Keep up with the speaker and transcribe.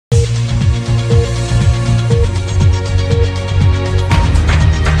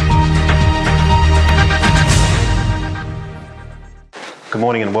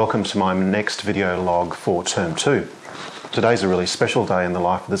morning and welcome to my next video log for Term 2. Today's a really special day in the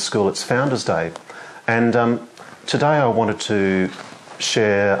life of the school. It's Founders Day, and today I wanted to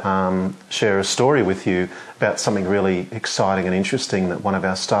share a story with you about something really exciting and interesting that one of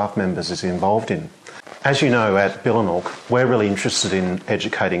our staff members is involved in. As you know, at Billanook, we're really interested in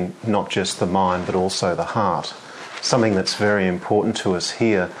educating not just the mind but also the heart. Something that's very important to us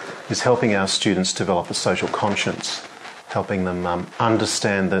here is helping our students develop a social conscience, helping them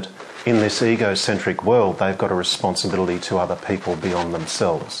understand that in this egocentric world they've got a responsibility to other people beyond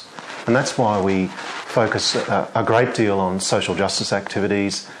themselves. And that's why we focus a great deal on social justice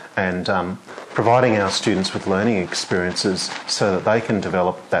activities and providing our students with learning experiences so that they can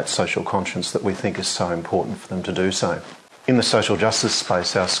develop that social conscience that we think is so important for them to do so. In the social justice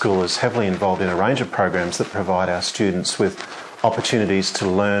space, our school is heavily involved in a range of programs that provide our students with opportunities to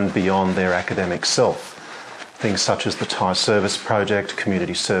learn beyond their academic self. Things such as the Thai Service Project,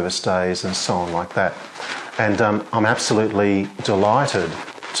 Community Service Days and so on like that. And I'm absolutely delighted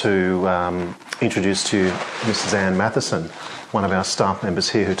to introduce to you Mrs. Anne Matheson, one of our staff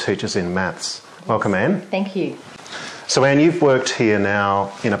members here who teaches in maths. Welcome, Anne. Thank you. So Anne, you've worked here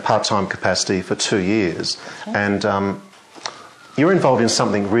now in a part-time capacity for 2 years, and you're involved in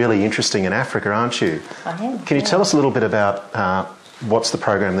something really interesting in Africa, aren't you? I am. Can you tell us a little bit about what's the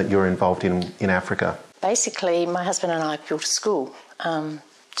program that you're involved in Africa? Basically, my husband and I built a school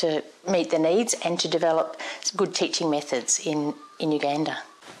to meet the needs and to develop good teaching methods in Uganda.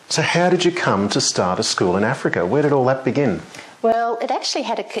 So how did you come to start a school in Africa? Where did all that begin? Well, it actually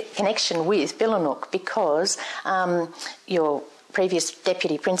had a connection with Billanook because your previous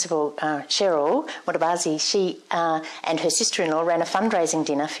deputy principal, Cheryl Mutabazi, she and her sister-in-law ran a fundraising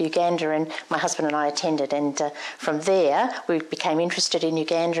dinner for Uganda, and my husband and I attended, and from there we became interested in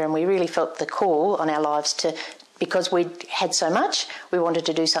Uganda, and we really felt the call on our lives because we'd had so much, we wanted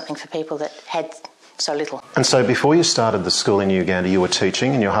to do something for people that had so little. And so before you started the school in Uganda, you were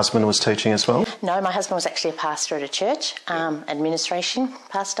teaching and your husband was teaching as well? No, my husband was actually a pastor at a church, administration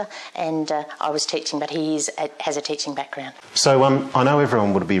pastor, and I was teaching, but he has a teaching background. So I know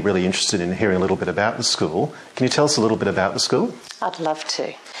everyone would be really interested in hearing a little bit about the school. Can you tell us a little bit about the school? I'd love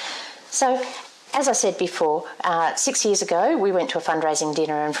to. So, as I said before, 6 years ago we went to a fundraising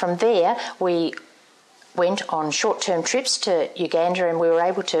dinner, and from there we went on short-term trips to Uganda, and we were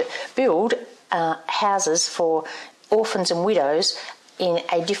able to build houses for orphans and widows in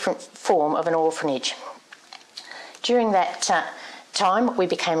a different form of an orphanage. During that time, we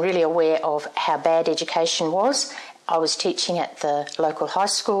became really aware of how bad education was. I was teaching at the local high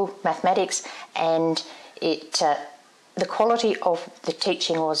school, mathematics, and the quality of the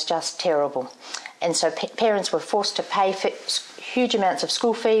teaching was just terrible. And so parents were forced to pay huge amounts of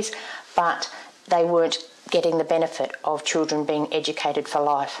school fees, but they weren't getting the benefit of children being educated for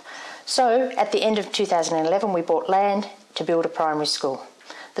life. So at the end of 2011, we bought land to build a primary school.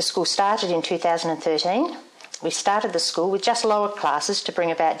 The school started in 2013. We started the school with just lower classes to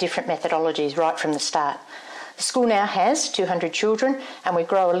bring about different methodologies right from the start. The school now has 200 children, and we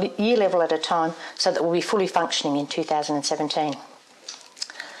grow a year level at a time so that we'll be fully functioning in 2017.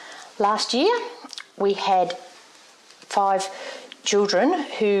 Last year, we had 5 children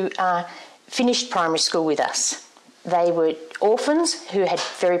who finished primary school with us. They were orphans who had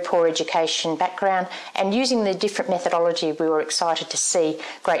very poor education background, and using the different methodology we were excited to see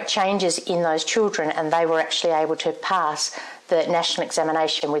great changes in those children, and they were actually able to pass the national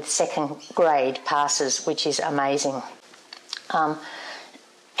examination with 2nd grade passes, which is amazing.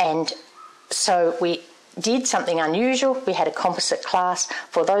 And so we did something unusual. We had a composite class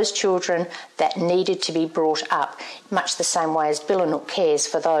for those children that needed to be brought up, much the same way as Billanook cares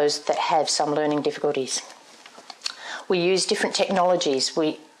for those that have some learning difficulties. We use different technologies.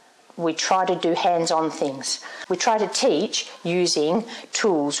 We try to do hands-on things. We try to teach using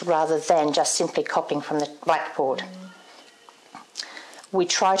tools rather than just simply copying from the blackboard. We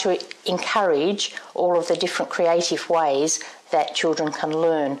try to encourage all of the different creative ways that children can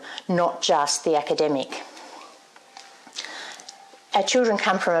learn, not just the academic. Our children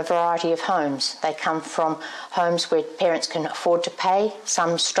come from a variety of homes. They come from homes where parents can afford to pay.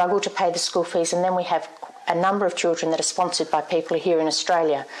 Some struggle to pay the school fees, and then we have a number of children that are sponsored by people here in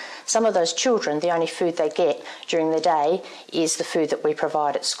Australia. Some of those children, the only food they get during the day is the food that we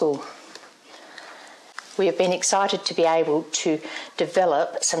provide at school. We have been excited to be able to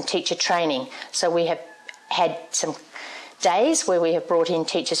develop some teacher training. So we have had some days where we have brought in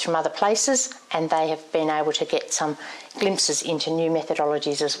teachers from other places, and they have been able to get some glimpses into new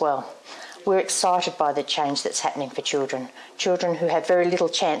methodologies as well. We're excited by the change that's happening for children. Children who have very little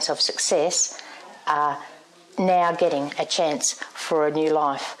chance of success are now getting a chance for a new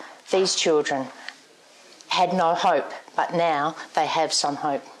life. These children had no hope, but now they have some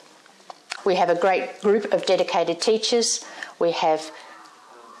hope. We have a great group of dedicated teachers. We have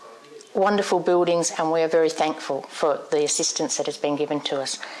wonderful buildings, and we are very thankful for the assistance that has been given to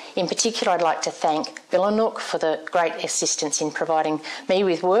us. In particular, I'd like to thank Billanook for the great assistance in providing me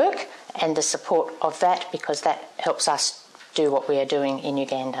with work and the support of that, because that helps us do what we are doing in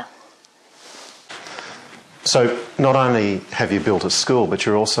Uganda. So not only have you built a school, but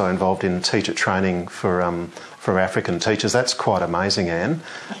you're also involved in teacher training for African teachers. That's quite amazing, Anne.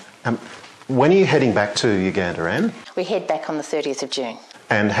 When are you heading back to Uganda, Anne? We head back on the 30th of June.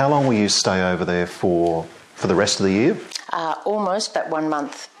 And how long will you stay over there for the rest of the year? Almost, but 1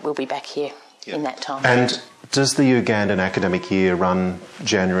 month we'll be back here in that time. And does the Ugandan academic year run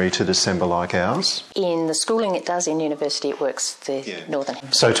January to December like ours? In the schooling it does, in university it works the northern.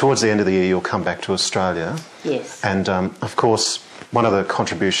 So towards the end of the year you'll come back to Australia. Yes. And of course, one of the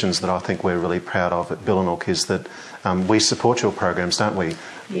contributions that I think we're really proud of at Billanook is that we support your programs, don't we?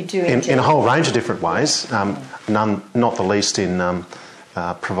 You do. In a whole range of different ways, none, not the least in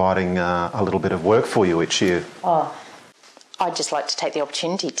providing a little bit of work for you each year. Oh, I'd just like to take the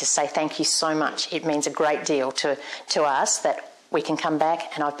opportunity to say thank you so much. It means a great deal to us that we can come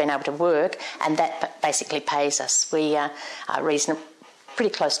back and I've been able to work, and that basically pays us. We are pretty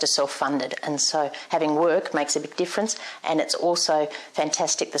close to self-funded, and so having work makes a big difference, and it's also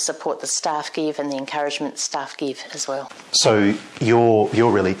fantastic the support the staff give and the encouragement the staff give as well. So you're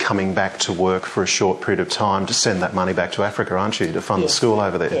really coming back to work for a short period of time to send that money back to Africa, aren't you, to fund the school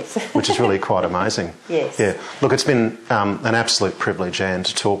over there? Yes. Which is really quite amazing. Yes. Yeah. Look, it's been an absolute privilege, Anne,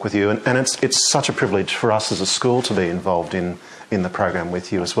 to talk with you, and it's such a privilege for us as a school to be involved in the program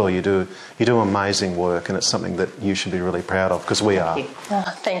with you as well. You do amazing work, and it's something that you should be really proud of, because we are.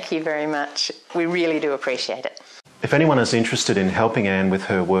 Thank you very much. We really do appreciate it. If anyone is interested in helping Anne with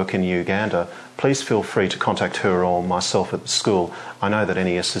her work in Uganda, please feel free to contact her or myself at the school. I know that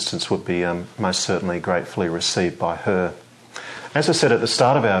any assistance would be most certainly gratefully received by her. As I said at the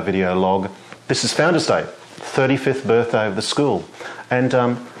start of our video log, this is Founders Day, 35th birthday of the school. And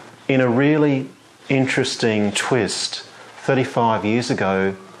in a really interesting twist, 35 years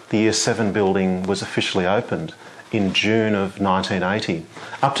ago, the Year 7 building was officially opened in June of 1980.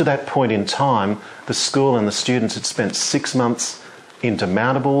 Up to that point in time, the school and the students had spent 6 months in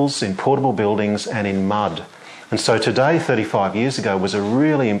demountables, in portable buildings and in mud. And so today, 35 years ago, was a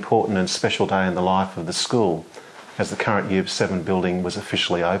really important and special day in the life of the school, as the current Year 7 building was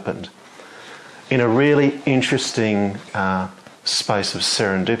officially opened. In a really interesting space of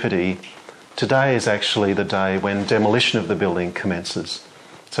serendipity, today is actually the day when demolition of the building commences.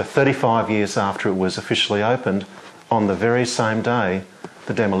 So 35 years after it was officially opened, on the very same day,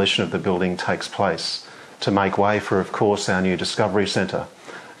 the demolition of the building takes place to make way for, of course, our new Discovery Centre.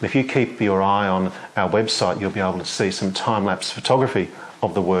 And if you keep your eye on our website, you'll be able to see some time-lapse photography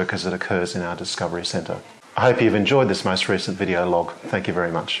of the work as it occurs in our Discovery Centre. I hope you've enjoyed this most recent video log. Thank you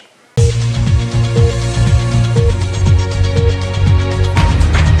very much.